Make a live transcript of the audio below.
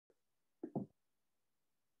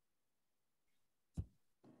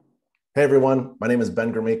Hey everyone, my name is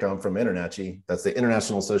Ben Gromicko. I'm from InterNACHI. That's the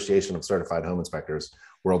International Association of Certified Home Inspectors,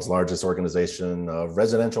 world's largest organization of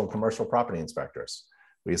residential and commercial property inspectors.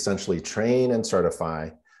 We essentially train and certify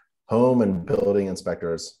home and building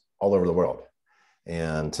inspectors all over the world.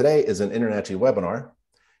 And today is an InterNACHI webinar.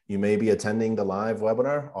 You may be attending the live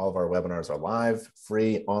webinar. All of our webinars are live,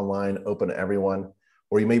 free, online, open to everyone.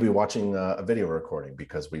 Or you may be watching a video recording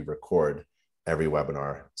because we record every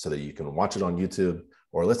webinar so that you can watch it on YouTube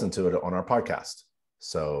or listen to it on our podcast.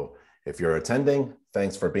 So if you're attending,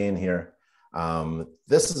 thanks for being here.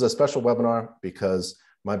 This is a special webinar because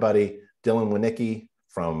my buddy Dillon Winiecki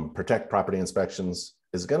from Protect Property Inspections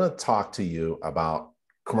is going to talk to you about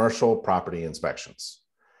commercial property inspections,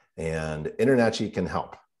 and InterNACHI can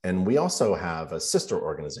help. And we also have a sister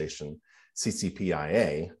organization,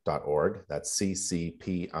 ccpia.org. That's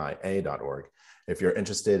ccpia.org. If you're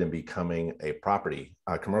interested in becoming a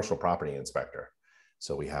commercial property inspector.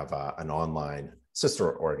 So we have an online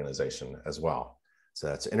sister organization as well. So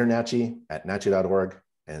that's InterNACHI at nachi.org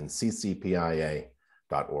and ccpia.org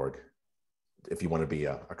if you want to be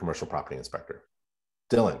a commercial property inspector.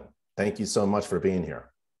 Dillon, thank you so much for being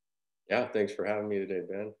here. Yeah, thanks for having me today,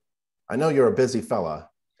 Ben. I know you're a busy fella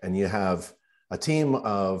and you have a team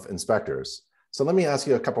of inspectors. So let me ask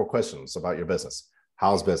you a couple of questions about your business.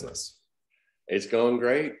 How's business? It's going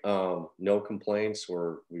great. No complaints.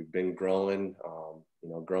 We've been growing,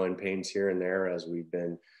 growing pains here and there as we've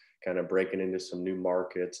been kind of breaking into some new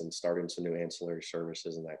markets and starting some new ancillary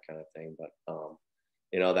services and that kind of thing. But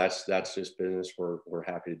that's just business. We're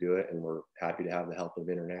happy to do it, and we're happy to have the help of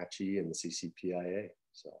InterNACHI and the CCPIA.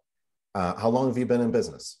 So, how long have you been in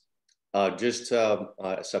business?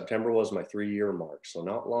 September was my 3-year mark, so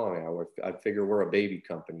not long. I figure we're a baby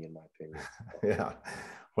company, in my opinion. Yeah.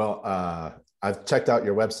 Well, I've checked out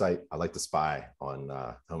your website. I like to spy on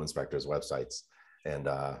home inspectors' websites, and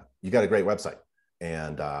you got a great website.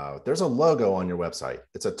 And there's a logo on your website.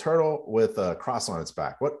 It's a turtle with a cross on its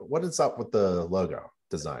back. What is up with the logo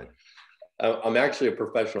design? I'm actually a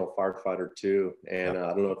professional firefighter too, and I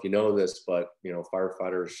don't know if you know this, but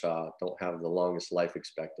firefighters don't have the longest life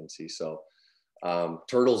expectancy, so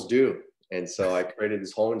turtles do. And so I created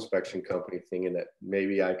this home inspection company thinking that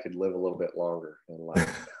maybe I could live a little bit longer in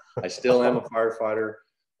life. I still am a firefighter.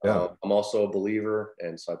 Yeah. I'm also a believer.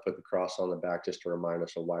 And so I put the cross on the back just to remind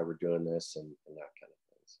us of why we're doing this and that kind of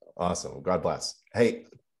thing. So. Awesome. God bless. Hey,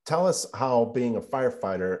 tell us how being a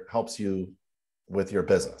firefighter helps you with your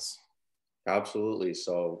business. Absolutely.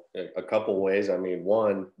 So a couple of ways. I mean,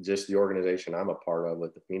 one, just the organization I'm a part of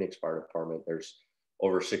with the Phoenix Fire Department, there's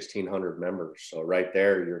over 1,600 members. So right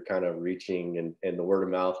there, you're kind of reaching, and the word of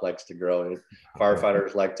mouth likes to grow. And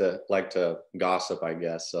firefighters like to gossip, I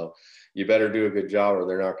guess. So you better do a good job or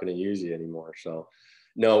they're not going to use you anymore. So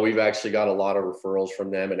no, we've actually got a lot of referrals from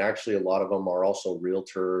them. And actually a lot of them are also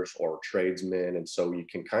realtors or tradesmen. And so you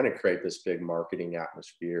can kind of create this big marketing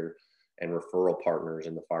atmosphere and referral partners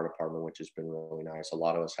in the fire department, which has been really nice. A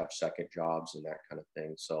lot of us have second jobs and that kind of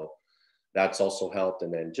thing. So that's also helped.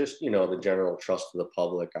 And then just, the general trust of the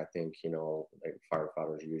public. I think,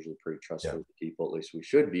 firefighters are usually pretty trustworthy people, at least we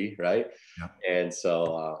should be, right? Yeah. And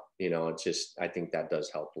so, it's just, I think that does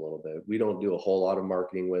help a little bit. We don't do a whole lot of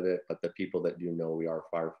marketing with it, but the people that do know we are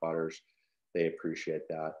firefighters, they appreciate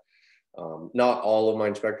that. Not all of my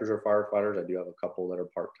inspectors are firefighters. I do have a couple that are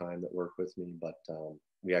part-time that work with me, but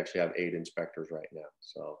we actually have 8 inspectors right now.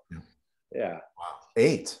 So, yeah. Wow.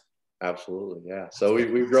 8. Absolutely. Yeah. So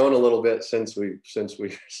we've grown a little bit since we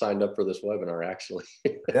signed up for this webinar, actually.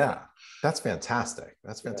 Yeah, that's fantastic.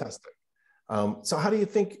 That's fantastic. Yeah. So how do you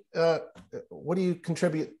think, what do you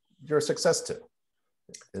contribute your success to?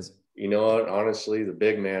 Honestly, the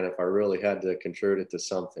big man, if I really had to contribute it to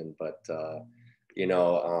something, but,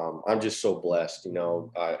 I'm just so blessed.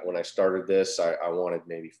 When I started this, I wanted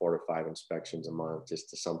maybe 4 to 5 inspections a month, just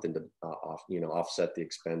to something to offset the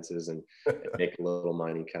expenses and make a little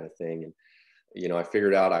money kind of thing. And, I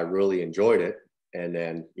figured out I really enjoyed it. And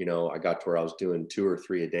then, I got to where I was doing 2 or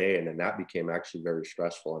 3 a day. And then that became actually very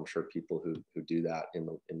stressful. I'm sure people who do that in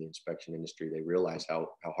the inspection industry, they realize how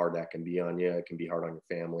hard that can be on you. It can be hard on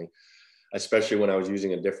your family, especially when I was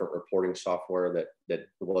using a different reporting software that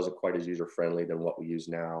wasn't quite as user-friendly than what we use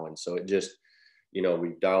now. And so it just,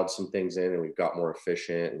 we've dialed some things in and we've got more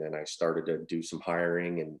efficient. And then I started to do some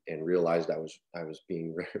hiring and realized I was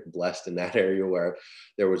being blessed in that area where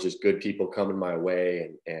there was just good people coming my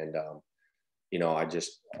way. And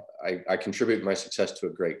I contribute my success to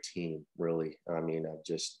a great team, really. I mean, I've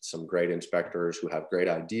just some great inspectors who have great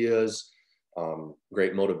ideas,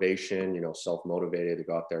 great motivation, self-motivated to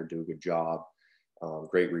go out there and do a good job,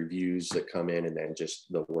 great reviews that come in, and then just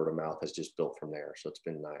the word of mouth has just built from there. So it's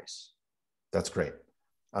been nice. That's great.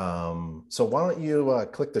 So why don't you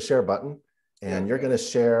click the share button, and you're going to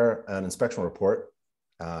share an inspection report.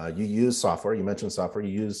 You use software. You mentioned software.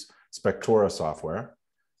 You use Spectora software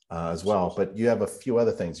as well, but you have a few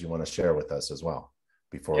other things you want to share with us as well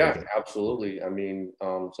before we get. Absolutely. I mean,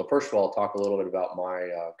 so first of all, I'll talk a little bit about my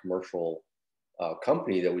commercial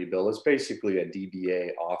company that we build. It's basically a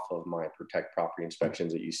DBA off of my Protect Property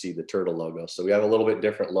Inspections that you see the turtle logo. So we have a little bit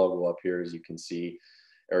different logo up here, as you can see.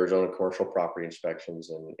 Arizona Commercial Property Inspections,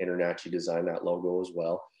 and InterNACHI designed that logo as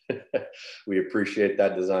well. We appreciate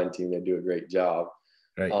that design team. They do a great job.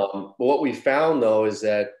 Right. But what we found though is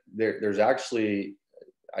that there's actually,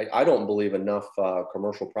 I don't believe enough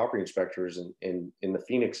commercial property inspectors in the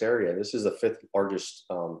Phoenix area. This is the 5th largest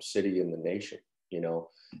city in the nation, you know,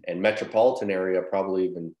 and metropolitan area probably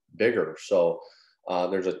even bigger. So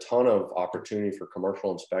there's a ton of opportunity for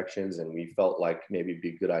commercial inspections, and we felt like maybe it'd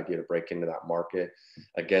be a good idea to break into that market.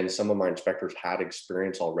 Again, some of my inspectors had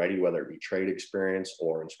experience already, whether it be trade experience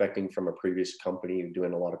or inspecting from a previous company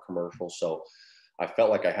doing a lot of commercial. So I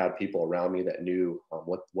felt like I had people around me that knew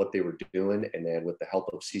what they were doing. And then with the help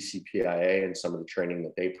of CCPIA and some of the training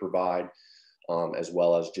that they provide, as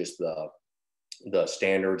well as just the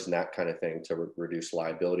standards and that kind of thing to reduce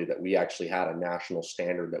liability, that we actually had a national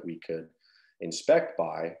standard that we could inspect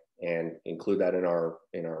by and include that in our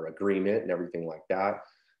agreement and everything like that,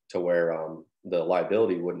 to where the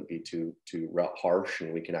liability wouldn't be too harsh,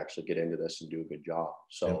 and we can actually get into this and do a good job.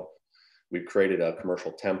 So we've created a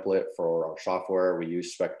commercial template for our software. We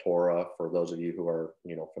use Spectora for those of you who are,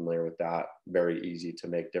 you know, familiar with that. Very easy to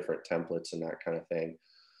make different templates and that kind of thing.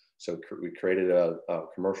 So we created a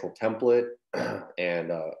commercial template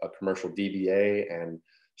and a commercial DBA, and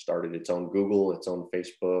started its own Google, its own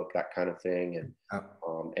Facebook, that kind of thing.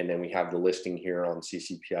 And then we have the listing here on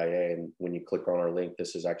CCPIA. And when you click on our link,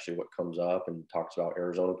 this is actually what comes up and talks about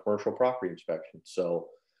Arizona Commercial Property Inspection. So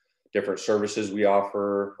different services we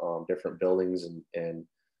offer, different buildings and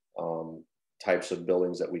types of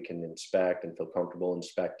buildings that we can inspect and feel comfortable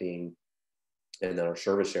inspecting, and then our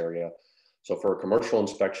service area. So for a commercial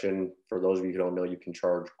inspection, for those of you who don't know, you can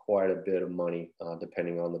charge quite a bit of money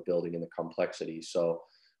depending on the building and the complexity. So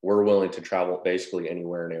we're willing to travel basically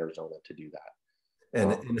anywhere in Arizona to do that.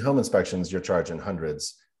 And in home inspections, you're charging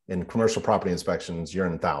hundreds. In commercial property inspections, you're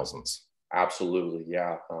in thousands. Absolutely,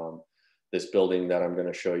 yeah. This building that I'm going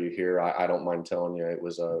to show you here, I don't mind telling you, it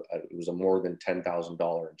was a more than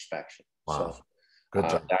 $10,000 inspection. Wow. So, good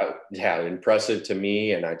job. Impressive to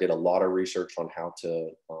me. And I did a lot of research on how to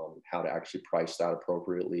actually price that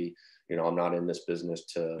appropriately. You know, I'm not in this business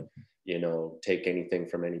to, you know, take anything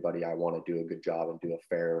from anybody. I want to do a good job and do a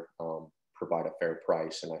fair, provide a fair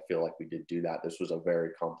price. And I feel like we did do that. This was a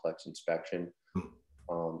very complex inspection.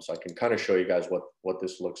 So I can kind of show you guys what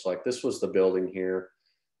this looks like. This was the building here.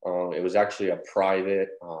 It was actually a private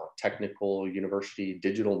technical university,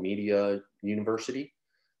 digital media university.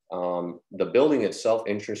 The building itself,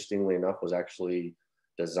 interestingly enough, was actually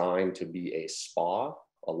designed to be a spa,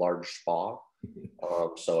 a large spa.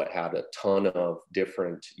 So it had a ton of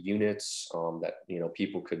different units that, you know,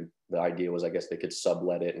 people could, the idea was, I guess they could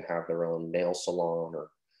sublet it and have their own nail salon or,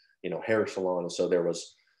 you know, hair salon. And so there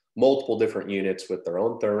was multiple different units with their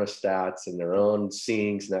own thermostats and their own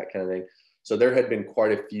sinks and that kind of thing. So there had been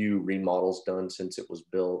quite a few remodels done since it was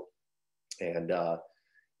built, and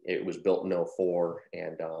it was built in 2004,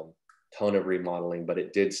 and ton of remodeling, but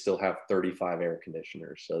it did still have 35 air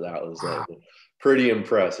conditioners. So that was pretty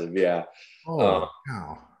impressive. Yeah. Oh,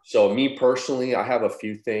 wow. So me personally, I have a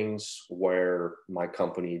few things where my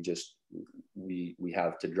company just, we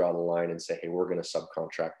have to draw the line and say, hey, we're going to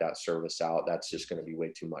subcontract that service out. That's just going to be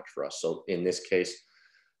way too much for us. So in this case,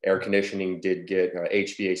 air conditioning did get,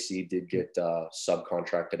 HVAC did get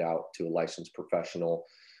subcontracted out to a licensed professional.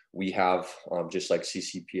 We have, just like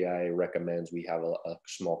CCPI recommends, we have a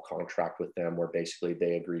small contract with them where basically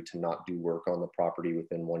they agree to not do work on the property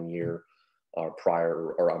within 1 year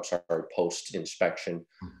post inspection,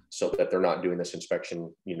 so that they're not doing this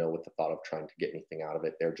inspection, you know, with the thought of trying to get anything out of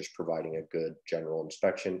it. They're just providing a good general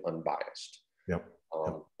inspection, unbiased. Yep.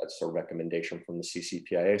 That's a recommendation from the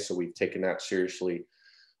CCPIA. So we've taken that seriously.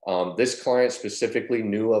 This client specifically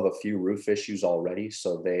knew of a few roof issues already,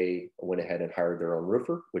 so they went ahead and hired their own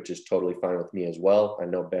roofer, which is totally fine with me as well. I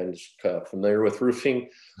know Ben's familiar with roofing.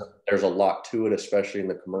 There's a lot to it, especially in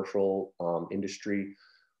the commercial industry.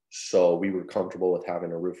 So we were comfortable with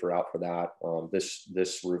having a roofer out for that.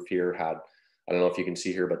 This roof here had, I don't know if you can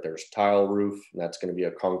see here, but there's tile roof, and that's going to be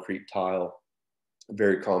a concrete tile.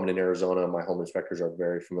 Very common in Arizona. My home inspectors are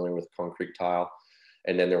very familiar with concrete tile.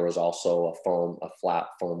 And then there was also a flat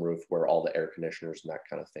foam roof where all the air conditioners and that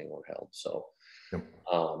kind of thing were held. So,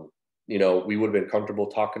 you know, we would have been comfortable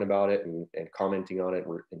talking about it and commenting on it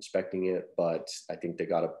and inspecting it, but I think they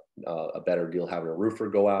got a better deal having a roofer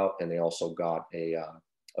go out, and they also got a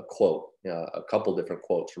quote, a couple different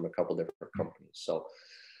quotes from a couple different companies. So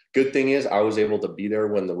good thing is I was able to be there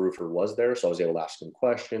when the roofer was there. So I was able to ask him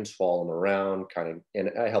questions, follow him around, kind of,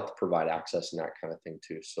 and I helped provide access and that kind of thing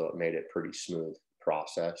too. So it made it pretty smooth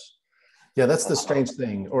process. Yeah, that's the strange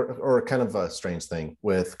thing, or kind of a strange thing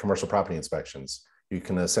with commercial property inspections. You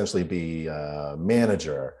can essentially be a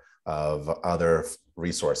manager of other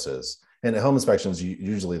resources. And at home inspections,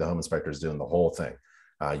 usually the home inspector is doing the whole thing.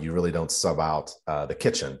 You really don't sub out the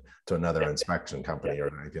kitchen to another inspection company or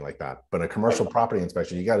anything like that. But a commercial property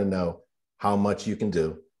inspection, you got to know how much you can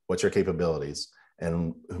do, what's your capabilities,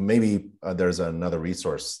 and maybe there's another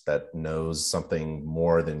resource that knows something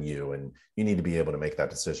more than you, and you need to be able to make that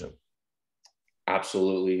decision.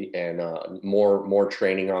 Absolutely. And more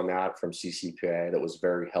training on that from CCPI that was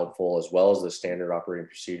very helpful, as well as the standard operating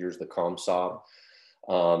procedures, the COMSOB.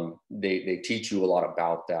 They teach you a lot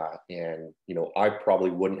about that. And, you know, I probably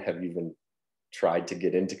wouldn't have even tried to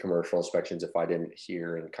get into commercial inspections if I didn't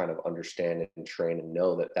hear and kind of understand and train and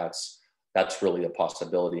know that that's really a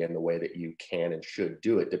possibility and the way that you can and should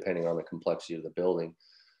do it, depending on the complexity of the building.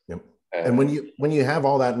 Yep. And when you have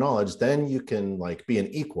all that knowledge, then you can like be an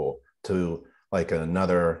equal to like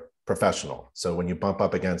another professional. So when you bump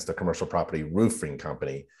up against a commercial property roofing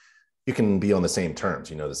company, you can be on the same terms,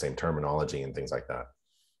 you know, the same terminology and things like that.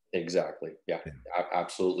 Exactly. Yeah, I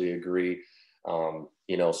absolutely agree.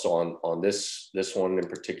 You know, so on this one in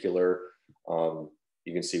particular,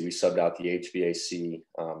 you can see we subbed out the HVAC,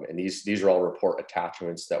 and these are all report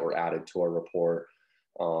attachments that were added to our report.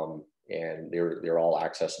 And they're all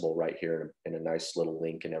accessible right here in a nice little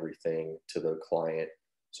link and everything to the client.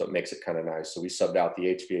 So it makes it kind of nice. So we subbed out the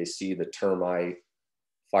HVAC, the termite,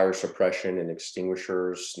 fire suppression and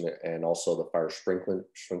extinguishers, and also the fire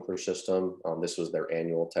sprinkler system. This was their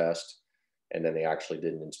annual test. And then they actually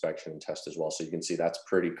did an inspection and test as well. So you can see that's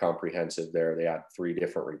pretty comprehensive there. They had 3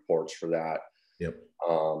 different reports for that. Yep.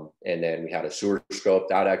 And then we had a sewer scope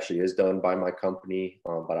that actually is done by my company.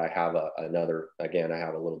 But I have I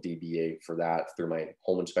have a little DBA for that through my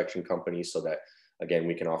home inspection company, so that, again,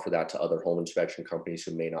 we can offer that to other home inspection companies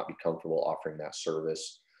who may not be comfortable offering that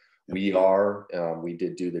service. We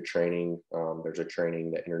did do the training. There's a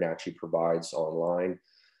training that InterNACHI provides online,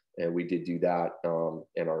 and we did do that.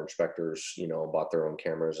 And our inspectors, you know, bought their own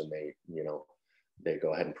cameras, and they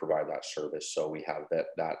go ahead and provide that service. So we have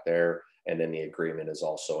that there. And then the agreement is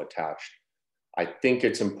also attached. I think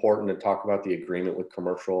it's important to talk about the agreement with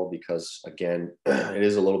commercial because, again, it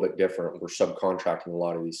is a little bit different. We're subcontracting a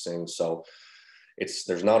lot of these things. So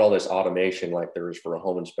there's not all this automation like there is for a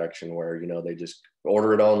home inspection where, you know, they just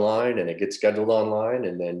order it online and it gets scheduled online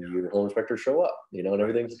and then your home inspectors show up, you know, and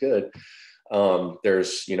everything's good.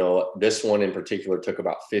 There's, you know, this one in particular took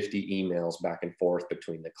about 50 emails back and forth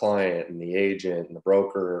between the client and the agent and the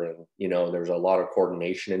broker. And, you know, there's a lot of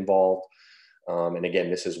coordination involved. And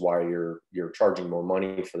again, this is why you're charging more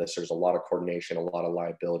money for this. There's a lot of coordination, a lot of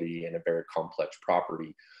liability, and a very complex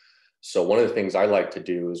property. So one of the things I like to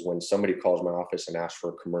do is when somebody calls my office and asks for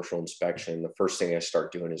a commercial inspection, the first thing I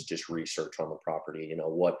start doing is just research on the property. You know,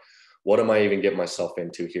 what am I even getting myself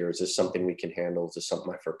into here? Is this something we can handle? Is this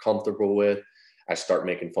something I feel comfortable with? I start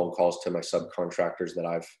making phone calls to my subcontractors that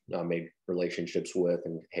I've made relationships with,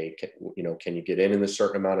 and hey, can you get in a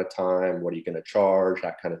certain amount of time? What are you going to charge?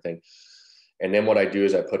 That kind of thing. And then what I do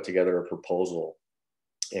is I put together a proposal.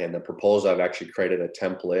 And the proposal, I've actually created a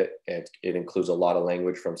template, and it includes a lot of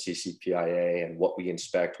language from CCPIA and what we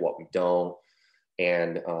inspect, what we don't,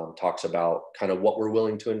 and talks about kind of what we're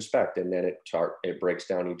willing to inspect. And then it breaks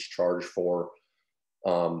down each charge for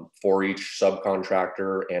each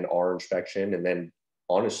subcontractor and our inspection. And then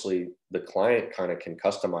honestly, the client kind of can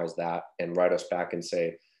customize that and write us back and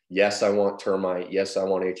say, yes, I want termite. Yes, I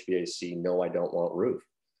want HVAC. No, I don't want roof.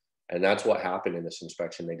 And that's what happened in this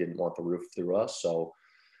inspection. They didn't want the roof through us. So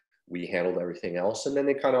we handled everything else. And then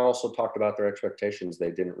they kind of also talked about their expectations.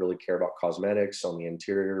 They didn't really care about cosmetics on the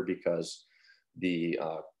interior because the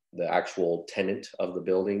actual tenant of the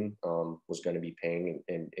building was going to be paying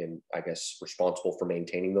and I guess responsible for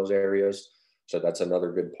maintaining those areas. So that's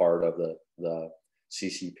another good part of the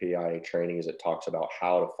CCPIA training, is it talks about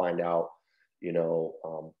how to find out, you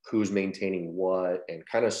know, who's maintaining what, and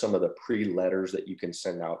kind of some of the pre-letters that you can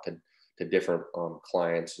send out to different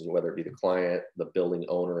clients, whether it be the client, the building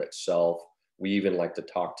owner itself. We even like to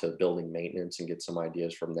talk to building maintenance and get some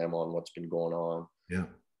ideas from them on what's been going on. Yeah.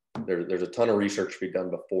 There's a ton of research to be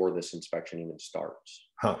done before this inspection even starts.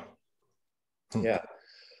 Huh. Yeah.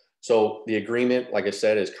 So the agreement, like I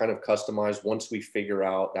said, is kind of customized. Once we figure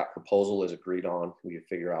out that proposal is agreed on, we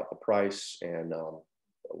figure out the price and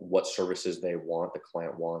what services they want, the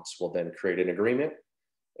client wants. We'll then create an agreement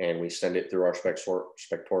and we send it through our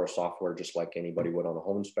Spectora software, just like anybody would on a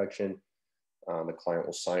home inspection. The client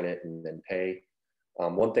will sign it and then pay.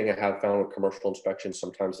 One thing I have found with commercial inspections,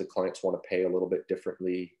 sometimes the clients want to pay a little bit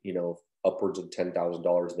differently, you know, upwards of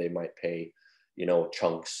 $10,000, they might pay, you know,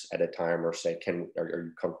 chunks at a time, or say, are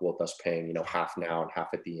you comfortable with us paying, you know, half now and half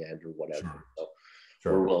at the end or whatever. Sure. So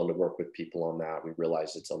Sure. we're willing to work with people on that. We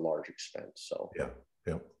realize it's a large expense. So yeah.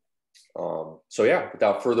 So yeah,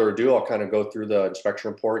 without further ado, I'll kind of go through the inspection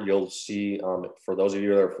report. You'll see, for those of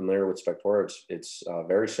you that are familiar with Spectora, it's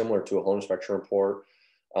very similar to a home inspection report.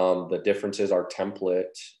 The difference is our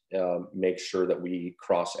template makes sure that we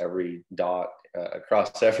cross every dot,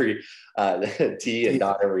 cross every T and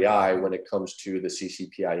dot every I when it comes to the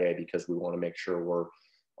CCPIA, because we want to make sure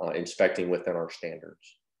we're inspecting within our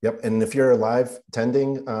standards. Yep. And if you're live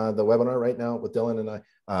attending the webinar right now with Dillon and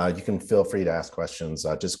I, you can feel free to ask questions.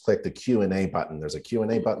 Just click the Q&A button. There's a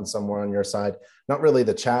Q&A button somewhere on your side. Not really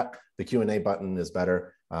the chat. The Q&A button is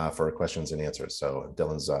better for questions and answers. So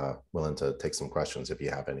Dillon's willing to take some questions if you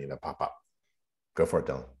have any that pop up. Go for it,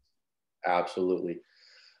 Dillon. Absolutely.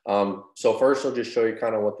 So first, I'll just show you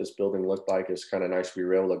kind of what this building looked like. It's kind of nice. We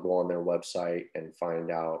were able to go on their website and find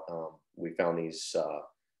out. We found these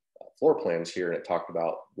floor plans here, and it talked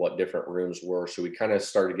about what different rooms were. So we kind of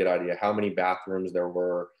started to get an idea how many bathrooms there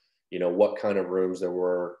were, you know, what kind of rooms there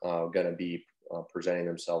were going to be presenting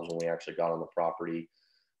themselves when we actually got on the property.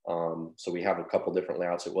 So we have a couple different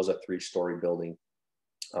layouts. It was a 3-story building.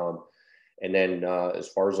 And then as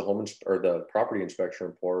far as the property inspection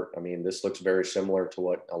report, I mean, this looks very similar to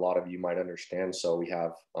what a lot of you might understand. So we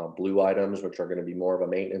have blue items, which are going to be more of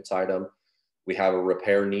a maintenance item. We have a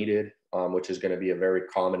repair needed, which is going to be a very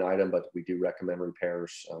common item, but we do recommend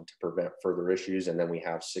repairs to prevent further issues. And then we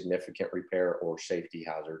have significant repair or safety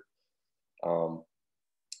hazard.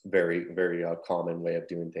 Very, very common way of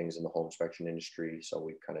doing things in the home inspection industry. So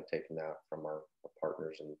we've kind of taken that from our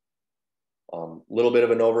partners. And a little bit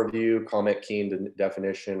of an overview, comment key and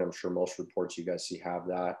definition. I'm sure most reports you guys see have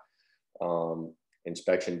that.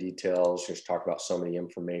 Inspection details, just talk about some of the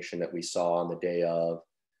information that we saw on the day of.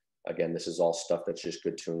 Again, this is all stuff that's just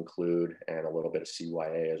good to include, and a little bit of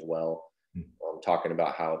CYA as well. Talking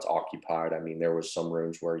about how it's occupied. I mean, there was some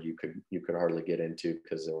rooms where you could hardly get into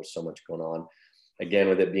because there was so much going on. Again,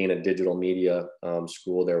 with it being a digital media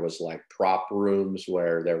school, there was like prop rooms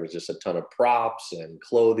where there was just a ton of props and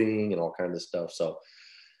clothing and all kinds of stuff. So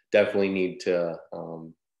definitely need to,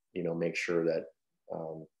 you know, make sure that,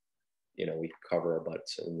 you know, we cover our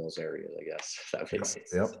butts in those areas, I guess, if that makes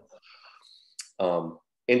sense. Yep.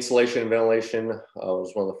 Insulation and ventilation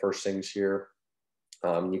was one of the first things here.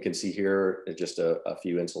 You can see here just a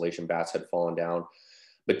few insulation bats had fallen down.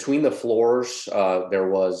 Between the floors, there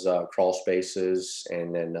was crawl spaces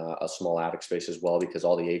and then a small attic space as well, because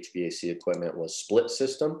all the HVAC equipment was split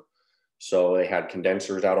system. So they had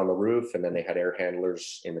condensers out on the roof, and then they had air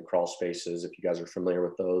handlers in the crawl spaces, if you guys are familiar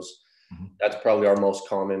with those. Mm-hmm. That's probably our most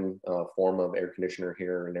common form of air conditioner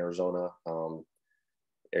here in Arizona.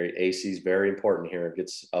 AC is very important here. It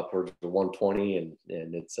gets upwards to 120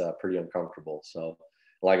 and it's pretty uncomfortable. So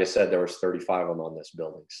like I said, there was 35 of them on this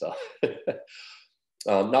building. So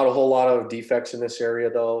not a whole lot of defects in this area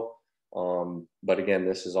though. But again,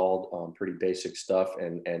 this is all pretty basic stuff,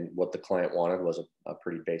 and what the client wanted was a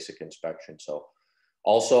pretty basic inspection. So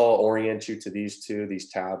also I'll orient you to these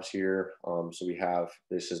tabs here. So we have,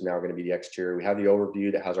 this is now going to be the exterior. We have the overview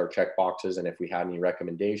that has our check boxes, and if we had any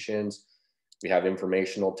recommendations. We have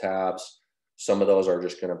informational tabs. Some of those are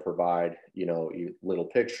just going to provide, you know, little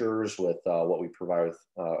pictures with what we provide with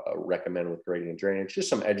recommend with grading and drainage, just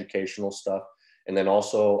some educational stuff. And then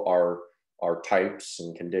also our types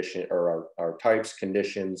and condition, or our types,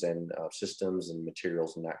 conditions, and systems and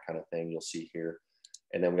materials and that kind of thing you'll see here.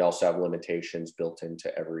 And then we also have limitations built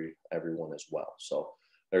into everyone as well. So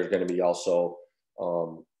there's going to be also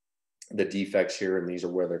the defects here, and these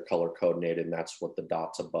are where they're color coordinated, and that's what the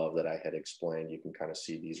dots above that I had explained. You can kind of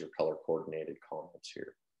see these are color coordinated comments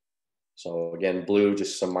here. So again, blue,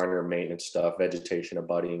 just some minor maintenance stuff, vegetation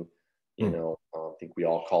abutting, you know, I think we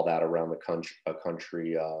all call that around the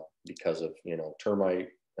country because of, you know, termite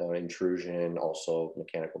intrusion, also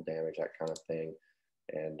mechanical damage, that kind of thing.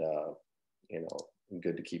 And, you know,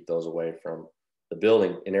 good to keep those away from the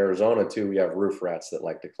building. In Arizona too, we have roof rats that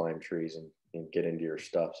like to climb trees and get into your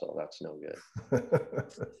stuff, so that's no good.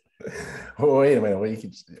 Well, wait a minute.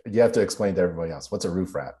 You have to explain to everybody else. What's a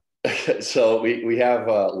roof rat? So we have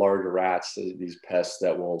large rats, these pests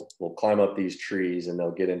that will climb up these trees and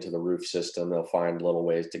they'll get into the roof system. They'll find little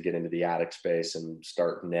ways to get into the attic space and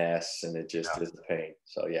start nests, and it just is a pain.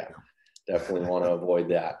 So yeah, definitely want to avoid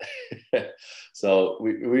that. So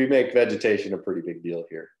we make vegetation a pretty big deal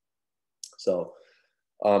here. So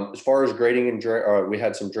as far as grading and we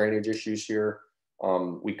had some drainage issues here.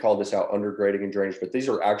 We call this out undergrading and drainage, but these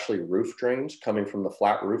are actually roof drains coming from the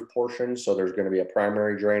flat roof portion. So there's going to be a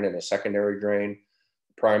primary drain and a secondary drain.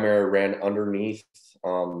 Primary ran underneath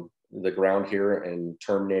the ground here and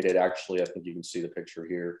terminated, actually, I think you can see the picture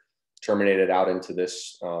here, terminated out into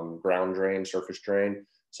this ground drain, surface drain.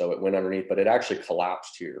 So it went underneath, but it actually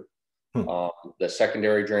collapsed here. The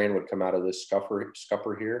secondary drain would come out of this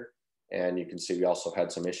scupper here. And you can see we also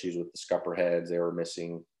had some issues with the scupper heads. They were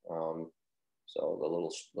missing. So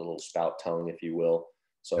the little spout tongue, if you will.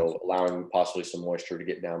 So allowing possibly some moisture to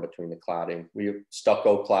get down between the cladding. We have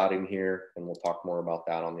stucco cladding here, and we'll talk more about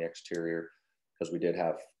that on the exterior because we did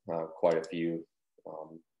have quite a few,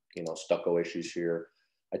 stucco issues here.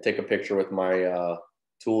 I take a picture with my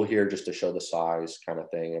tool here just to show the size kind of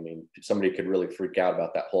thing. I mean, somebody could really freak out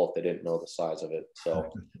about that hole if they didn't know the size of it. So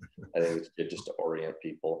I think it's good just to orient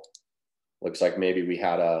people. Looks like maybe we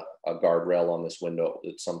had a guardrail on this window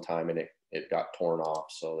at some time and it got torn off.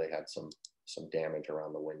 So they had some damage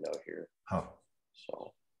around the window here. Huh.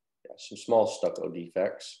 So yeah, some small stucco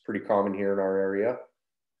defects, pretty common here in our area.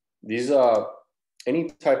 These, usually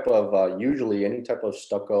any type of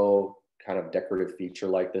stucco kind of decorative feature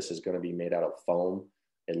like this is going to be made out of foam.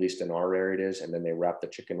 At least in our area it is, and then they wrap the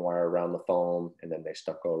chicken wire around the foam and then they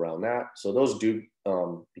stucco around that. So those do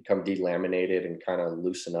become delaminated and kind of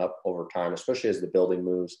loosen up over time, especially as the building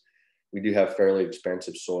moves. We do have fairly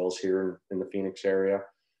expansive soils here in the Phoenix area.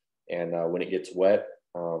 And when it gets wet,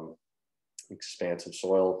 expansive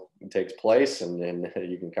soil takes place, and then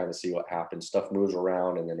you can kind of see what happens. Stuff moves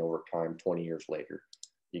around, and then over time, 20 years later,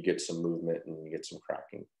 you get some movement and you get some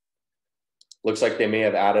cracking. Looks like they may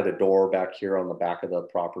have added a door back here on the back of the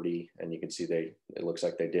property, and you can see it looks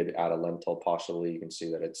like they did add a lintel possibly. You can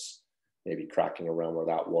see that it's maybe cracking around where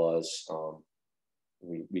that was.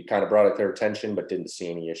 We kind of brought it to their attention, but didn't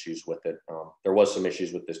see any issues with it. There was some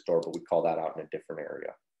issues with this door, but we call that out in a different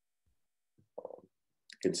area.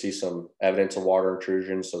 You can see some evidence of water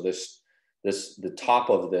intrusion. So the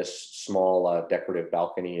top of this small decorative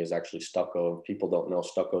balcony is actually stucco. People don't know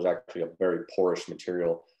stucco is actually a very porous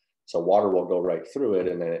material. So water will go right through it,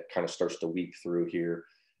 and then it kind of starts to weep through here.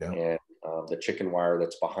 Yeah. And the chicken wire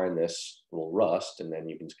that's behind this will rust, and then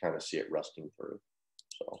you can kind of see it rusting through.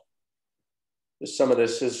 So some of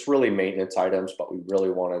this is really maintenance items, but we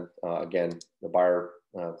really wanted, again, the buyer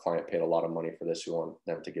client paid a lot of money for this. We want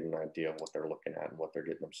them to get an idea of what they're looking at and what they're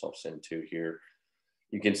getting themselves into here.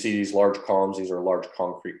 You can see these large columns. These are large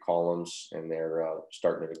concrete columns, and they're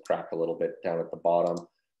starting to crack a little bit down at the bottom,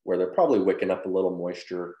 where they're probably wicking up a little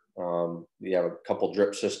moisture. You have a couple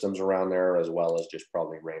drip systems around there, as well as just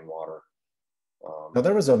probably rainwater. Now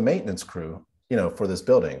there was a maintenance crew, for this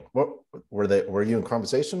building. What were you in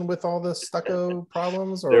conversation with all the stucco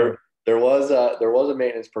problems, or? There was a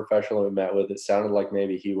maintenance professional we met with. It sounded like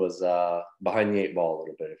maybe he was behind the 8 ball a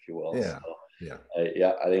little bit, if you will. Yeah. So,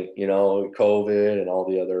 yeah. I think COVID and all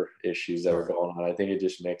the other issues that are going on, I think it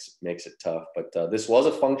just makes it tough. But this was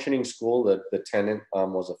a functioning school. The tenant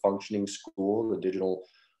was a functioning school, the digital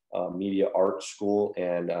media art school,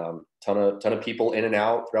 and ton of people in and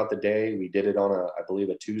out throughout the day. We did it on I believe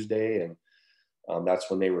a Tuesday, and that's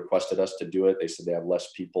when they requested us to do it. They said they have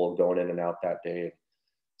less people going in and out that day.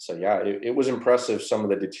 So yeah, it was impressive, some of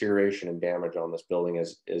the deterioration and damage on this building.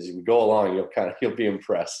 As you go along, you'll be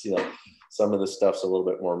impressed. Some of the stuff's a little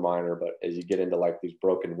bit more minor, but as you get into like these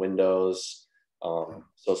broken windows,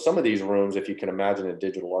 so some of these rooms, if you can imagine a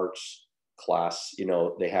digital arts class,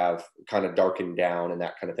 they have kind of darkened down and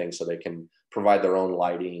that kind of thing, so they can provide their own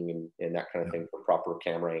lighting and that kind of thing for proper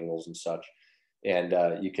camera angles and such. And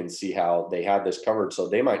you can see how they had this covered, so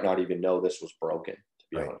they might not even know this was broken, to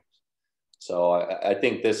be honest. So I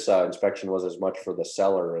think this inspection was as much for the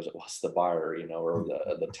seller as it was the buyer, or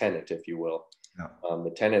the tenant, if you will. Yeah. The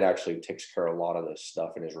tenant actually takes care of a lot of this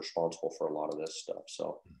stuff and is responsible for a lot of this stuff.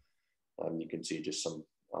 So you can see just some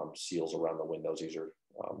seals around the windows. These are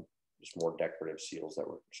just more decorative seals that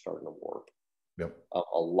were starting to warp. Yep.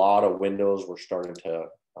 A lot of windows were starting to,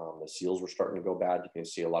 the seals were starting to go bad. You can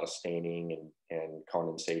see a lot of staining and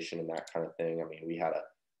condensation and that kind of thing. I mean, we had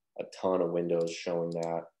a ton of windows showing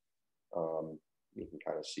that. You can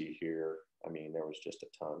kind of see here, I mean, there was just a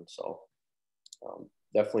ton. So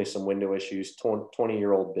definitely some window issues.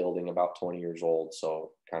 20-year-old building, about 20 years old.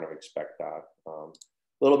 So kind of expect that.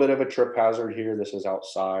 little bit of a trip hazard here. This is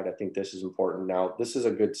outside. I think this is important. Now, this is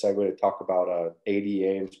a good segue to talk about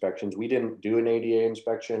ADA inspections. We didn't do an ADA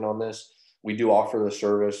inspection on this. We do offer the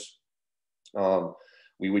service.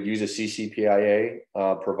 We would use a CCPIA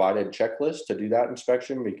provided checklist to do that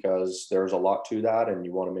inspection, because there's a lot to that and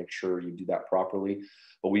you want to make sure you do that properly.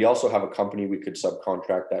 But we also have a company we could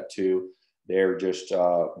subcontract that to. They're just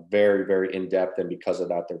very, very in-depth, and because of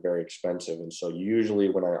that, they're very expensive. And so usually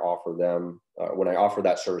when I offer them, when I offer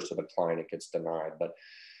that service to the client, it gets denied. But,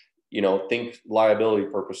 you know, think liability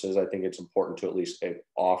purposes, I think it's important to at least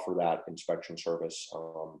offer that inspection service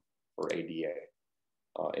for ADA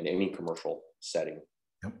in any commercial setting.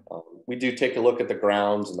 Yep. We do take a look at the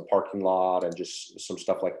grounds and the parking lot and just some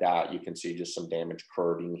stuff like that. You can see just some damaged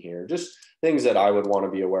curbing here, just things that I would want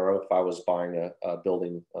to be aware of if I was buying a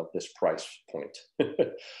building of this price point.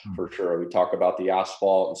 For sure. We talk about the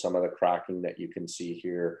asphalt and some of the cracking that you can see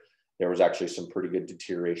here. There was actually some pretty good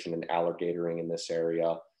deterioration and alligatoring in this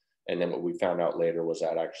area. And then what we found out later was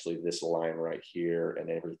that actually this line right here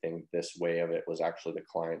and everything this way of it was actually the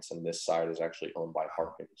client's, and this side is actually owned by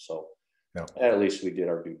Harkin. So yeah, at least we did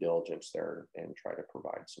our due diligence there and try to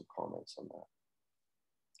provide some comments on that.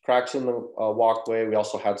 Cracks in the walkway. We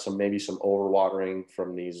also had maybe some overwatering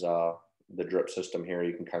from these, the drip system here.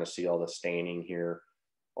 You can kind of see all the staining here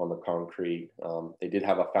on the concrete. They did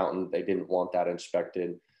have a fountain. They didn't want that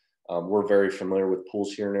inspected. We're very familiar with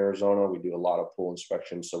pools here in Arizona. We do a lot of pool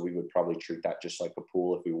inspections, so we would probably treat that just like a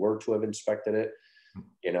pool if we were to have inspected it.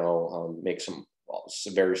 You know, make some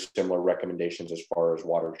very similar recommendations as far as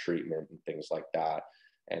water treatment and things like that.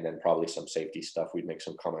 And then probably some safety stuff. We'd make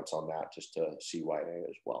some comments on that just to CYA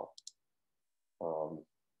as well.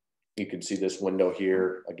 You can see this window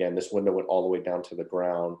here. Again, this window went all the way down to the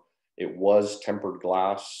ground. It was tempered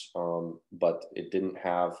glass, but it didn't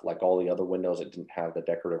have, like all the other windows, it didn't have the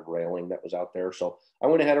decorative railing that was out there. So I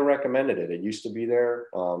went ahead and recommended it. It used to be there.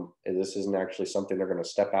 This isn't actually something they're going to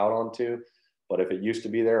step out onto. But if it used to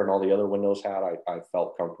be there and all the other windows had, I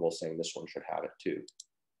felt comfortable saying this one should have it too.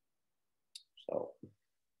 So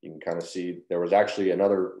you can kind of see there was actually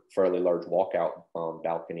another fairly large walkout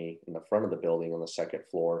balcony in the front of the building on the second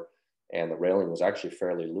floor, and the railing was actually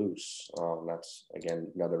fairly loose. That's, again,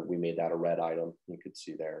 we made that a red item, you could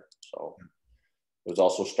see there. So it was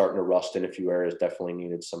also starting to rust in a few areas, definitely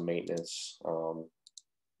needed some maintenance.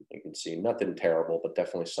 You can see nothing terrible, but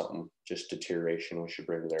definitely something, just deterioration we should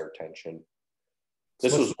bring to their attention.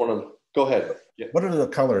 This was one of, go ahead. Yeah. What do the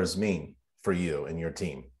colors mean for you and your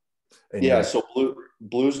team? So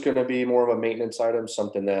blue's going to be more of a maintenance item,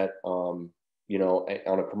 something that, you know,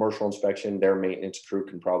 on a commercial inspection, their maintenance crew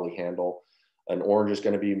can probably handle. An orange is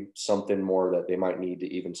going to be something more that they might need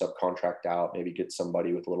to even subcontract out, maybe get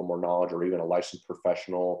somebody with a little more knowledge or even a licensed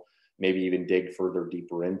professional, maybe even dig further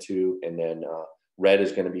deeper into. And then red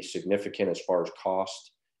is going to be significant as far as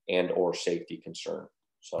cost and or safety concern.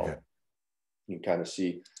 So okay. You kind of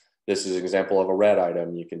see, this is an example of a red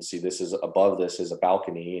item. You can see this is above, this is a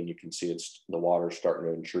balcony, and you can see it's the water's starting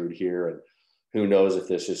to intrude here. And who knows if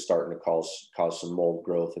this is starting to cause some mold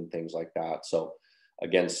growth and things like that. So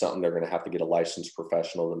again, something they're going to have to get a licensed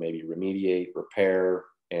professional to maybe remediate, repair,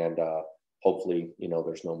 and hopefully, you know,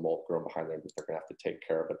 there's no mold growing behind there that they're going to have to take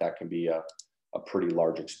care of. But that can be a pretty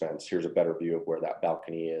large expense. Here's a better view of where that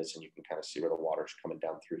balcony is, and you can kind of see where the water's coming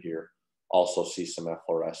down through here. Also see some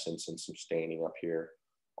efflorescence and some staining up here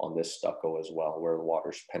on this stucco as well, where the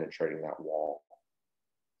water's penetrating that wall.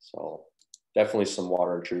 So definitely some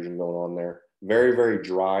water intrusion going on there. Very, very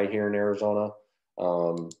dry here in Arizona.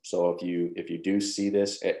 So if you do see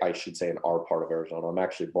this, I should say in our part of Arizona, I'm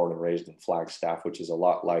actually born and raised in Flagstaff, which is a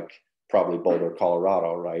lot like probably Boulder,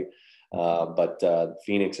 Colorado, right? But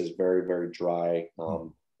Phoenix is very, very dry,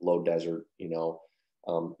 low desert, you know.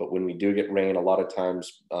 But when we do get rain, a lot of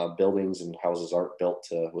times buildings and houses aren't built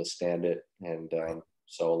to withstand it. And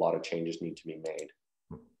so a lot of changes need to be made.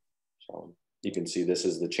 So you can see this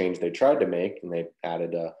is the change they tried to make, and they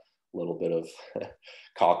added a little bit of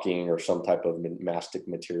caulking or some type of mastic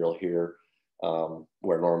material here,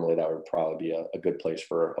 where normally that would probably be a good place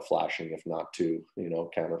for a flashing, if not two, you know,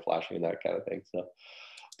 counter flashing and that kind of thing. So,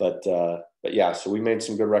 but yeah, so we made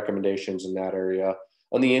some good recommendations in that area.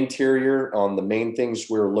 On the interior, the main things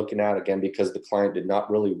we were looking at, again, because the client did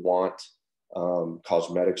not really want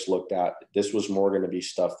cosmetics looked at, this was more going to be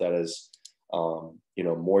stuff that is, you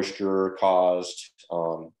know, moisture caused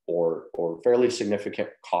or fairly significant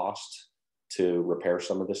cost to repair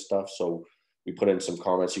some of this stuff. So we put in some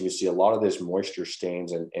comments. You can see a lot of this moisture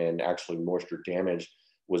stains and actually moisture damage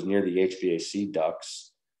was near the HVAC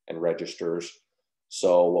ducts and registers.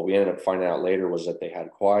 So what we ended up finding out later was that they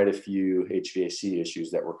had quite a few HVAC issues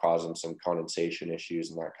that were causing some condensation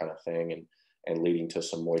issues and that kind of thing, and leading to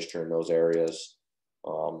some moisture in those areas,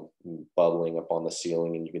 bubbling up on the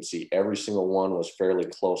ceiling. And you can see every single one was fairly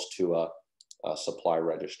close to a supply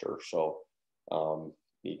register. So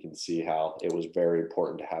you can see how it was very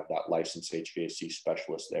important to have that licensed HVAC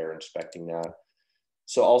specialist there inspecting that.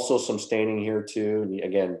 So also some staining here too.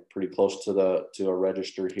 Again, pretty close to a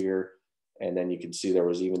register here. And then you can see there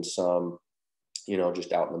was even some,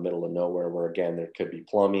 just out in the middle of nowhere where, again, there could be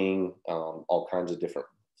plumbing, all kinds of different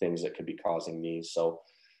things that could be causing these. So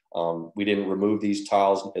we didn't remove these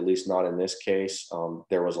tiles, at least not in this case.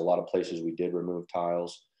 There was a lot of places we did remove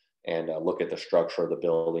tiles and look at the structure of the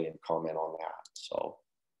building and comment on that. So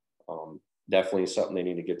definitely something they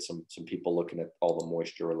need to get some people looking at all the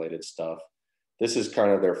moisture related stuff. This is kind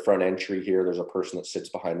of their front entry here. There's a person that sits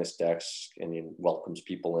behind this desk and welcomes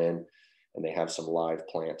people in. And they have some live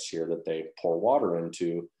plants here that they pour water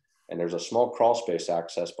into. And there's a small crawl space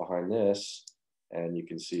access behind this. And you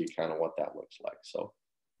can see kind of what that looks like. So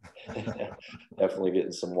definitely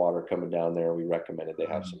getting some water coming down there. We recommended they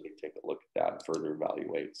have somebody take a look at that and further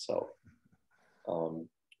evaluate. So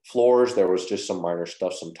floors, there was just some minor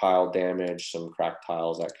stuff, some tile damage, some cracked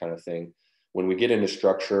tiles, that kind of thing. When we get into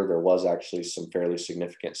structure, there was actually some fairly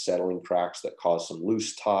significant settling cracks that caused some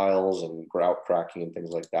loose tiles and grout cracking and things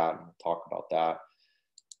like that. And we'll talk about that.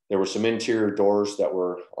 There were some interior doors that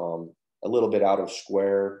were a little bit out of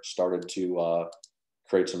square, started to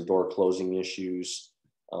create some door closing issues.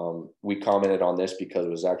 We commented on this because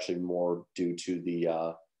it was actually more due to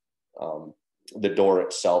the door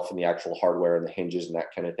itself and the actual hardware and the hinges and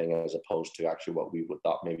that kind of thing, as opposed to actually what we would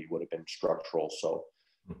thought maybe would have been structural. So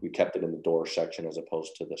we kept it in the door section as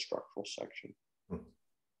opposed to the structural section.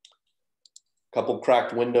 Couple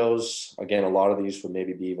cracked windows. Again, a lot of these would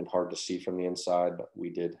maybe be even hard to see from the inside, but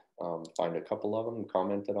we did find a couple of them and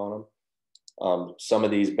commented on them. Some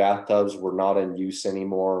of these bathtubs were not in use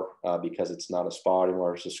anymore because it's not a spa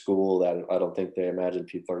anymore. It's a school that I don't think they imagine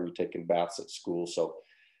people are taking baths at school. So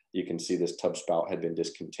you can see this tub spout had been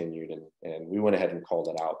discontinued, and we went ahead and called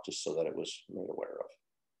it out just so that it was made aware of.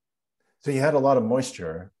 So you had a lot of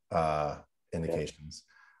moisture indications.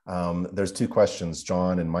 Yeah. There's two questions.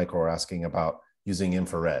 John and Michael are asking about using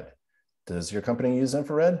infrared. Does your company use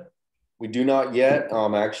infrared? We do not yet.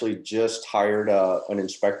 I actually just hired an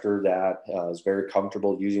inspector that is very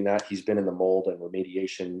comfortable using that. He's been in the mold and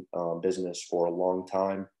remediation business for a long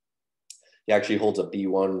time. He actually holds a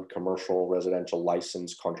B1 commercial residential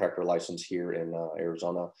license, contractor license here in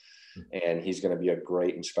Arizona. And he's going to be a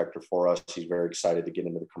great inspector for us. He's very excited to get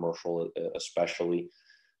into the commercial especially.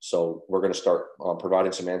 So we're going to start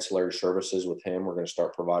providing some ancillary services with him. We're going to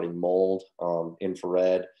start providing mold,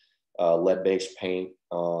 infrared, lead-based paint.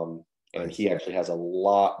 And he actually has a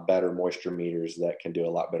lot better moisture meters that can do a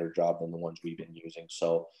lot better job than the ones we've been using.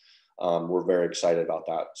 So we're very excited about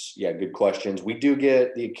that. Yeah, good questions. We do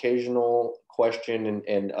get the occasional question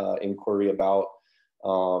and inquiry about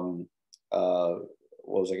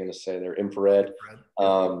what was I going to say there? Infrared.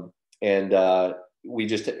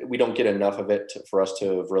 We don't get enough of it for us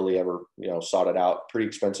to have really ever, sought it out. Pretty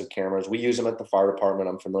expensive cameras. We use them at the fire department.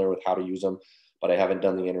 I'm familiar with how to use them, but I haven't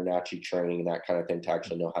done the InterNACHI training and that kind of thing to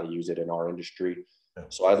actually know how to use it in our industry. Yeah.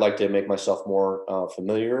 So I'd like to make myself more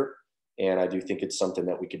familiar. And I do think it's something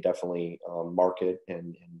that we could definitely market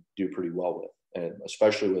and do pretty well with, and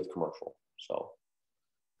especially with commercial. So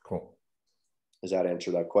cool. Does that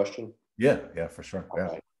answer that question? Yeah, for sure. Yeah.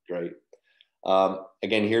 Right, great.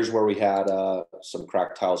 Again, here's where we had some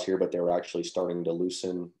cracked tiles here, but they were actually starting to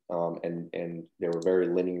loosen, and they were very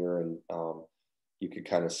linear, and you could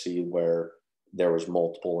kind of see where there was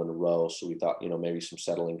multiple in a row. So we thought, maybe some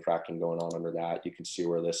settling cracking going on under that. You can see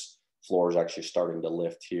where this floor is actually starting to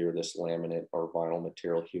lift here, this laminate or vinyl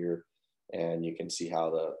material here. And you can see how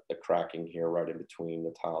the cracking here right in between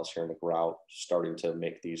the tiles here and the grout starting to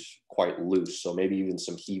make these quite loose. So maybe even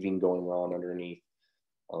some heaving going on underneath.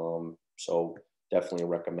 So definitely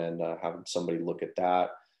recommend having somebody look at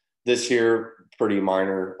that. This here, pretty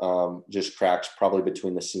minor, just cracks probably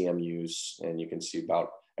between the CMUs. And you can see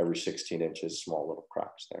about every 16 inches, small little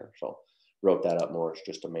cracks there. So wrote that up more as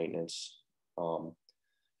just a maintenance.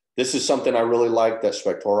 This is something I really like that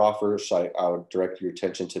Spector offers. I would direct your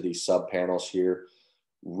attention to these sub panels here.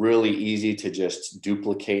 Really easy to just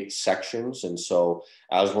duplicate sections. And so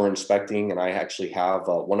as we're inspecting, and I actually have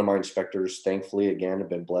one of my inspectors, thankfully, again, have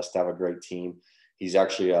been blessed to have a great team. He's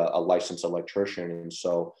actually a licensed electrician. And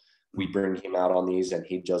so we bring him out on these, and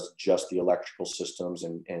he does just the electrical systems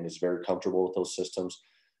and is very comfortable with those systems.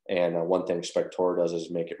 And one thing Spectora does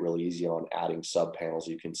is make it really easy on adding sub panels.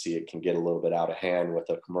 You can see it can get a little bit out of hand with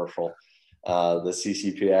a commercial. The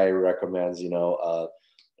CCPI recommends, a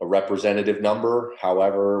representative number.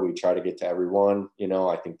 However, we try to get to everyone.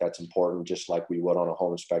 I think that's important, just like we would on a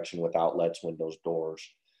home inspection with outlets, windows, doors.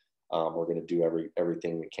 We're going to do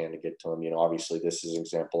everything we can to get to them. Obviously this is an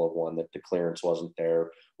example of one that the clearance wasn't there.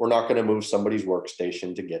 We're not going to move somebody's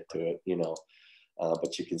workstation to get to it,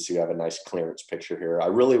 but you can see we have a nice clearance picture here. I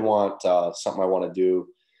really want something I want to do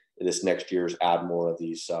this next year is add more of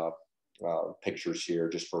these pictures here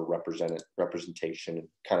just for representation, and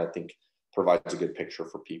kind of think provides a good picture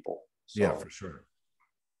for people. So, yeah, for sure.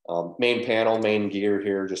 Main panel, main gear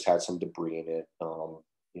here just had some debris in it.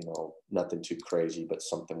 Nothing too crazy, but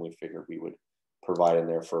something we figured we would provide in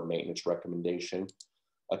there for a maintenance recommendation.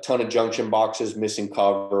 A ton of junction boxes, missing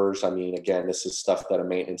covers. I mean, again, this is stuff that a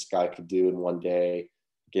maintenance guy could do in one day,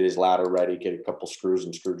 get his ladder ready, get a couple screws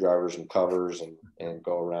and screwdrivers and covers, and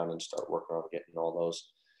go around and start working on getting all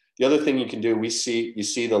those. The other thing you can do, you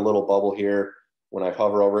see the little bubble here. When I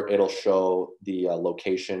hover over, it'll show the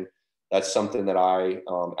location. That's something that I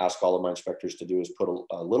ask all of my inspectors to do, is put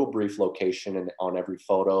a little brief location on every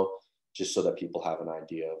photo, just so that people have an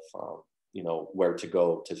idea of, where to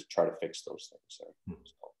go to try to fix those things there.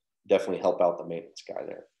 So definitely help out the maintenance guy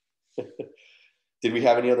there. Did we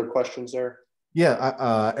have any other questions there?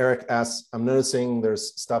 Yeah, Eric asks, I'm noticing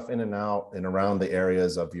there's stuff in and out and around the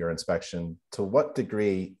areas of your inspection. To what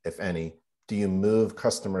degree, if any, do you move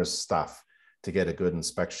customers' stuff to get a good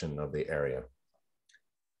inspection of the area?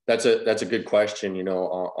 That's a good question.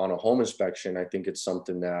 On a home inspection, I think it's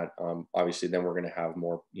something that obviously then we're going to have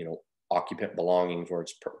more, occupant belongings, where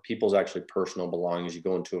it's people's actually personal belongings. You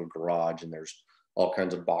go into a garage and there's all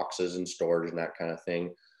kinds of boxes and storage and that kind of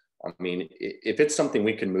thing. I mean, if it's something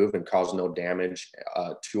we can move and cause no damage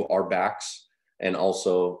to our backs and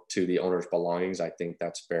also to the owner's belongings, I think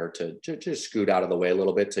that's fair to just scoot out of the way a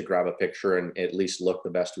little bit to grab a picture and at least look the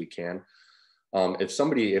best we can.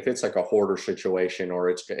 If it's like a hoarder situation, or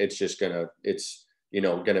it's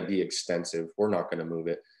gonna be extensive, we're not gonna move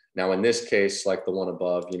it. Now, in this case, like the one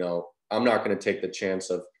above, I'm not gonna take the chance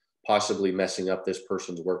of possibly messing up this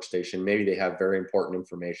person's workstation. Maybe they have very important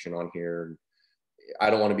information on here, and I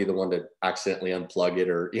don't want to be the one to accidentally unplug it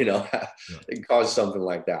or, cause something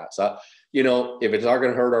like that. So, if it's not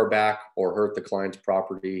going to hurt our back or hurt the client's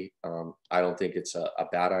property, I don't think it's a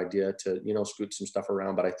bad idea to, scoot some stuff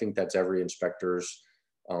around. But I think that's every inspector's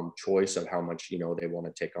choice of how much, they want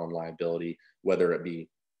to take on liability, whether it be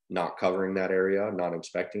not covering that area, not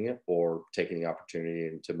inspecting it, or taking the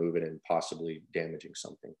opportunity to move it and possibly damaging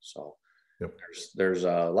something. So yep. there's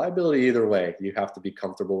liability either way. You have to be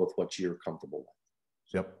comfortable with what you're comfortable with.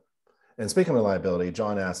 Yep. And speaking of liability,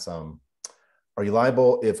 John asks, are you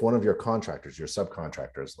liable if one of your contractors, your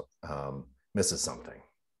subcontractors, misses something?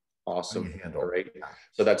 Awesome. Great.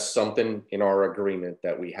 So that's something in our agreement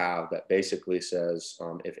that we have that basically says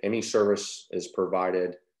if any service is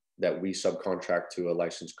provided that we subcontract to a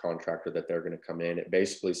licensed contractor, that they're going to come in. It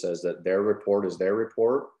basically says that their report is their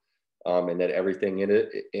report, and that everything in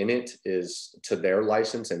it is to their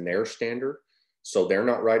license and their standard. So they're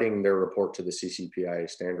not writing their report to the CCPI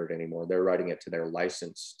standard anymore. They're writing it to their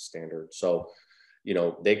license standard. So,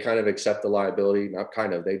 they kind of accept the liability, not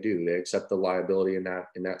kind of, they do. They accept the liability in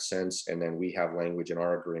that sense. And then we have language in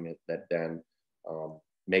our agreement that then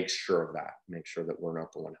makes sure that we're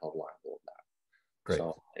not the one held liable of that. Great.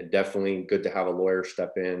 So definitely good to have a lawyer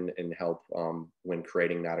step in and help when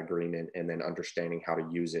creating that agreement, and then understanding how to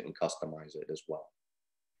use it and customize it as well.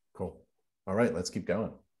 Cool. All right, let's keep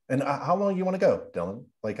going. And how long you want to go, Dillon?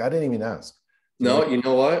 Like, I didn't even ask. No, you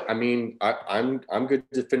know what? I mean, I'm good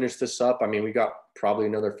to finish this up. I mean, we got probably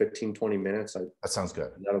another 15, 20 minutes. That sounds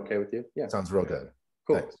good. Is that okay with you? Yeah. Sounds real good.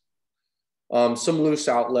 Cool. Some loose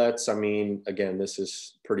outlets. I mean, again, this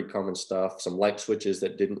is pretty common stuff. Some light switches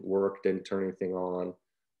that didn't work, didn't turn anything on.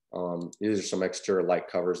 These are some exterior light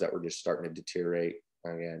covers that were just starting to deteriorate.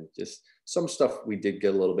 Again, just some stuff we did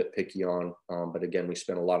get a little bit picky on. But again, we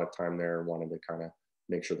spent a lot of time there and wanted to kind of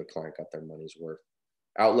make sure the client got their money's worth.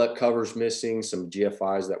 Outlet covers missing, some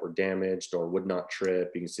GFIs that were damaged or would not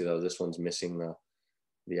trip. You can see that this one's missing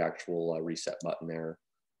the actual reset button there.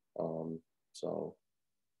 So,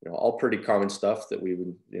 all pretty common stuff that we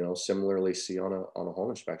would, similarly see on a home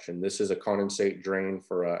inspection. This is a condensate drain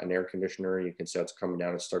for an air conditioner. You can see it's coming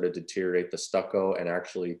down and started to deteriorate the stucco, and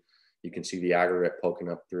actually you can see the aggregate poking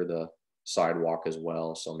up through the sidewalk as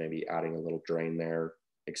well. So maybe adding a little drain there,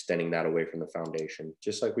 extending that away from the foundation,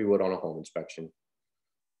 just like we would on a home inspection.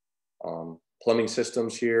 Plumbing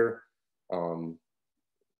systems here.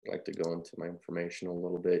 like to go into my information a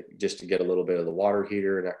little bit just to get a little bit of the water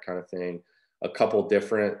heater and that kind of thing. A couple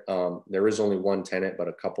different, there is only one tenant, but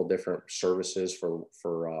a couple different services for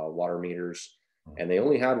water meters. And they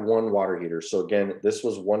only had one water heater. So again, this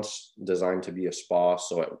was once designed to be a spa.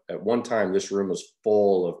 So at one time, this room was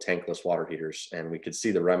full of tankless water heaters and we could see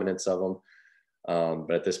the remnants of them.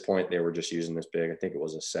 But at this point, they were just using this big, I think it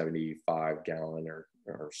was a 75 gallon or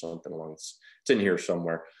something along this. It's in here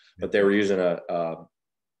somewhere, but they were using a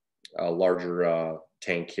larger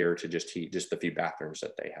tank here to just heat just the few bathrooms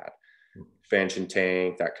that they had. Expansion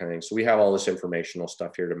tank, that kind of thing. So we have all this informational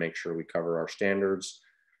stuff here to make sure we cover our standards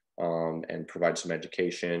and provide some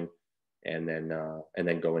education, and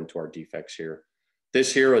then go into our defects here.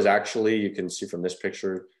 This here was actually, you can see from this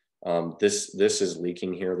picture, this is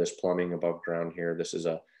leaking here, this plumbing above ground here. This is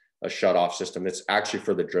a shut off system. It's actually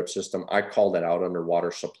for the drip system. I called it out under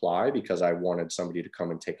water supply because I wanted somebody to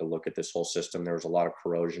come and take a look at this whole system. There was a lot of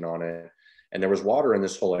corrosion on it and there was water in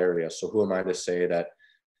this whole area. So who am I to say that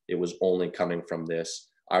it was only coming from this?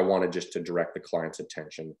 I wanted just to direct the client's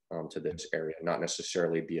attention to this area, not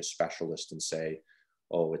necessarily be a specialist and say,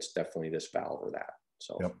 oh, it's definitely this valve or that.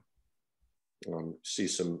 So see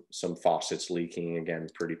some faucets leaking, again,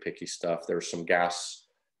 pretty picky stuff. There's some gas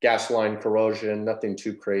line corrosion, nothing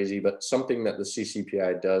too crazy, but something that the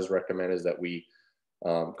CCPI does recommend is that we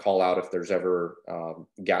call out if there's ever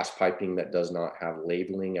gas piping that does not have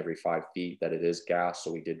labeling every 5 feet that it is gas.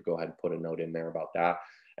 So we did go ahead and put a note in there about that.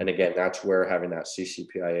 And again, that's where having that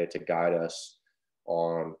CCPIA to guide us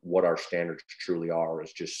on what our standards truly are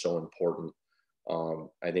is just so important.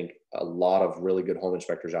 I think a lot of really good home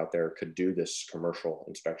inspectors out there could do this commercial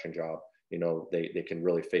inspection job. You know, they can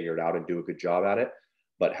really figure it out and do a good job at it.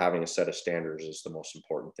 But having a set of standards is the most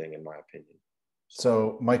important thing, in my opinion.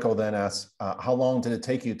 So Michael then asks, how long did it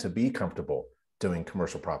take you to be comfortable doing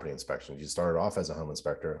commercial property inspections? You started off as a home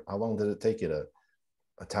inspector. How long did it take you to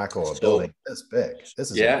tackle a building this big?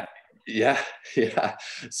 This is yeah.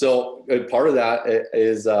 So part of that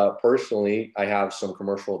is personally, I have some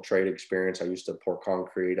commercial trade experience. I used to pour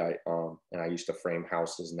concrete. And I used to frame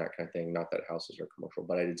houses and that kind of thing. Not that houses are commercial,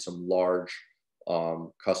 but I did some large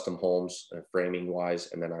custom homes framing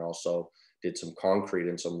wise. And then I also did some concrete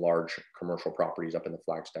in some large commercial properties up in the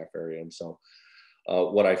Flagstaff area. And so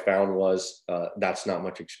what I found was that's not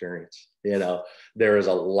much experience. You know, there is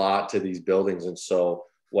a lot to these buildings. And so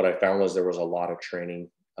what I found was there was a lot of training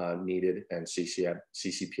needed, and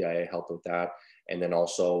CCPIA helped with that. And then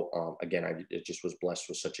also, again, I just was blessed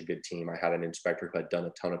with such a good team. I had an inspector who had done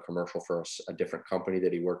a ton of commercial for a different company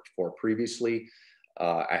that he worked for previously.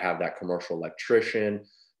 I have that commercial electrician.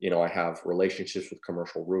 You know, I have relationships with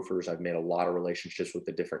commercial roofers. I've made a lot of relationships with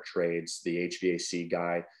the different trades. The HVAC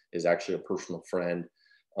guy is actually a personal friend.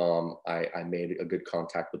 I made a good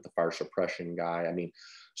contact with the fire suppression guy. I mean,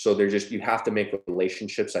 so there's just, you have to make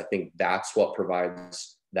relationships. I think that's what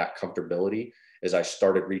provides that comfortability. As I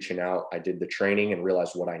started reaching out, I did the training and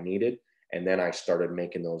realized what I needed. And then I started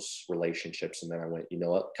making those relationships. And then I went, you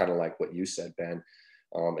know what, kind of like what you said, Ben.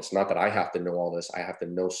 It's not that I have to know all this. I have to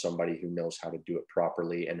know somebody who knows how to do it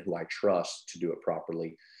properly and who I trust to do it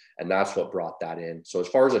properly. And that's what brought that in. So as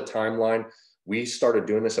far as a timeline, we started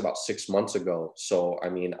doing this about 6 months ago. So, I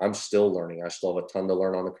mean, I'm still learning. I still have a ton to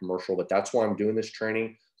learn on the commercial, but that's why I'm doing this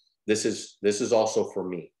training. This is also for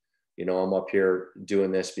me. You know, I'm up here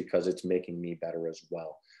doing this because it's making me better as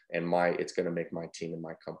well. And it's going to make my team and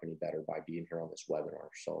my company better by being here on this webinar.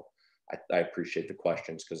 So I appreciate the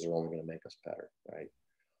questions because they're only going to make us better. Right.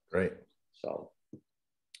 Great. So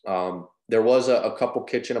there was a couple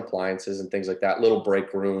kitchen appliances and things like that, little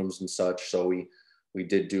break rooms and such. So we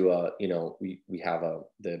did do we have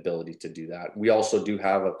the ability to do that. We also do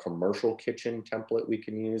have a commercial kitchen template we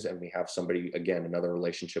can use. And we have somebody, again, another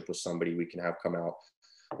relationship with somebody we can have come out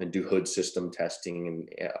and do hood system testing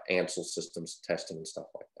and Ansel systems testing and stuff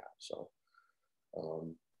like that. So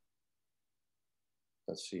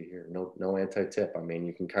let's see here. No anti-tip. I mean,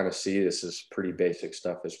 you can kind of see this is pretty basic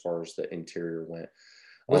stuff as far as the interior went.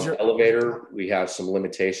 Your elevator, we have some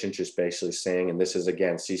limitations, just basically saying, and this is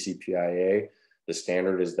again CCPIA. The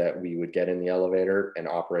standard is that we would get in the elevator and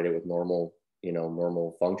operate it with normal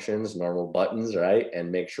functions, normal buttons, right, and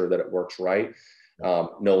make sure that it works right.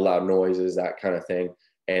 No loud noises, that kind of thing.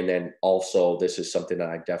 And then also, this is something that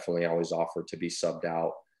I definitely always offer to be subbed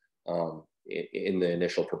out in the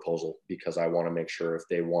initial proposal, because I want to make sure if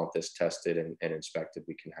they want this tested and inspected,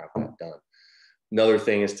 we can have that done. Another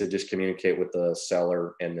thing is to just communicate with the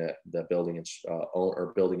seller and the building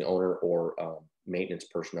owner or maintenance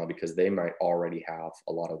personnel, because they might already have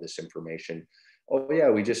a lot of this information. Oh yeah,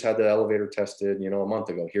 we just had the elevator tested, a month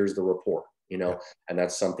ago. Here's the report. you know, and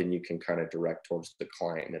that's something you can kind of direct towards the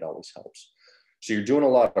client, and it always helps. So you're doing a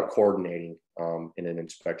lot of coordinating in an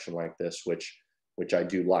inspection like this, which I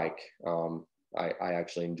do like. I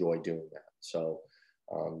actually enjoy doing that. So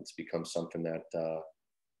it's become something that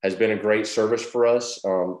has been a great service for us.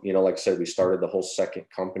 You know, like I said, we started the whole second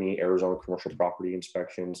company, Arizona Commercial Property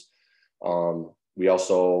Inspections. We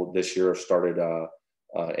also this year have started a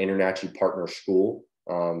InterNACHI partner school.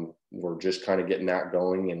 We're just kind of getting that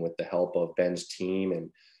going, and with the help of Ben's team and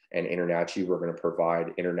InterNACHI, we're going to provide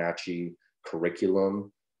InterNACHI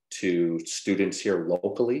curriculum to students here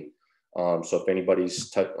locally. So if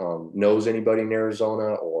anybody's knows anybody in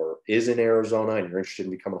Arizona or is in Arizona and you're interested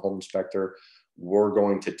in becoming a home inspector, we're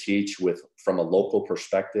going to teach from a local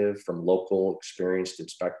perspective, from local experienced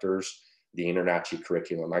inspectors, the InterNACHI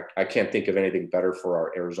curriculum. I can't think of anything better for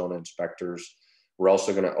our Arizona inspectors. We're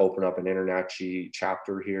also going to open up an InterNACHI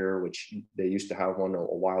chapter here, which they used to have one a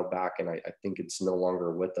while back, and I think it's no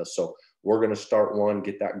longer with us. So we're going to start one,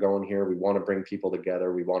 get that going here. We want to bring people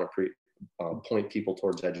together. We want to point people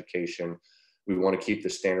towards education. We want to keep the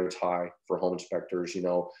standards high for home inspectors. You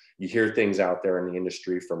know, you hear things out there in the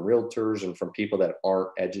industry from realtors and from people that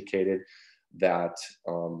aren't educated that,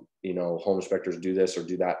 you know, home inspectors do this or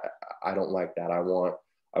do that. I don't like that. I want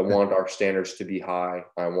our standards to be high.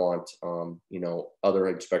 I want, you know, other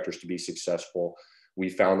inspectors to be successful. We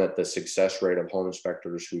found that the success rate of home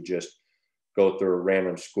inspectors who just go through a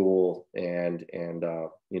random school and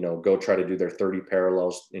you know, go try to do their 30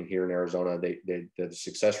 parallels in here in Arizona, the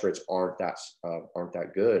success rates aren't that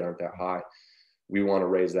good, aren't that high. We want to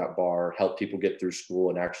raise that bar, help people get through school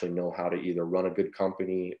and actually know how to either run a good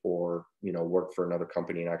company or, you know, work for another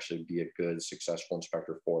company and actually be a good, successful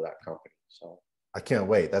inspector for that company. So I can't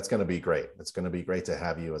wait. That's going to be great. It's going to be great to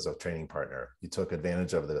have you as a training partner. You took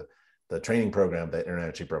advantage of the training program that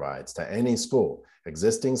InterNACHI provides to any school,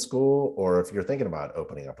 existing school, or if you're thinking about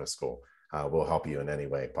opening up a school, we'll help you in any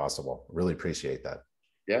way possible. Really appreciate that.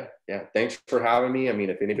 Yeah. Thanks for having me. I mean,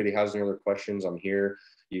 if anybody has any other questions, I'm here.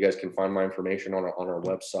 You guys can find my information on our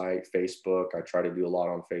website, Facebook. I try to do a lot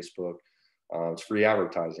on Facebook. It's free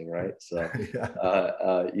advertising, right? So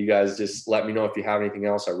you guys just let me know if you have anything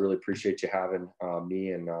else. I really appreciate you having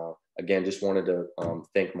me. And again, just wanted to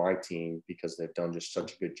thank my team because they've done just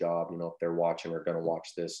such a good job. You know, if they're watching or going to watch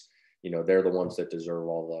this, you know, they're the ones that deserve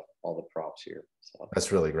all the props here. So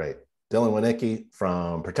that's really great. Dillon Winiecki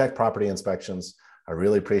from Protect Property Inspections. I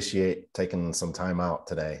really appreciate taking some time out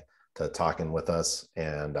today to talking with us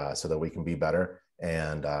and so that we can be better.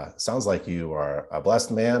 And sounds like you are a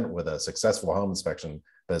blessed man with a successful home inspection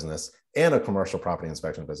business and a commercial property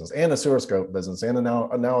inspection business and a sewer scope business and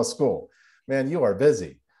now a school. Man, you are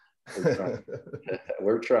busy.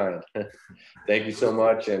 We're trying. Thank you so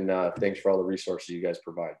much. And thanks for all the resources you guys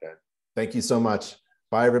provide, Ben. Thank you so much.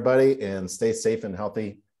 Bye, everybody, and stay safe and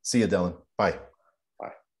healthy. See you, Dillon. Bye.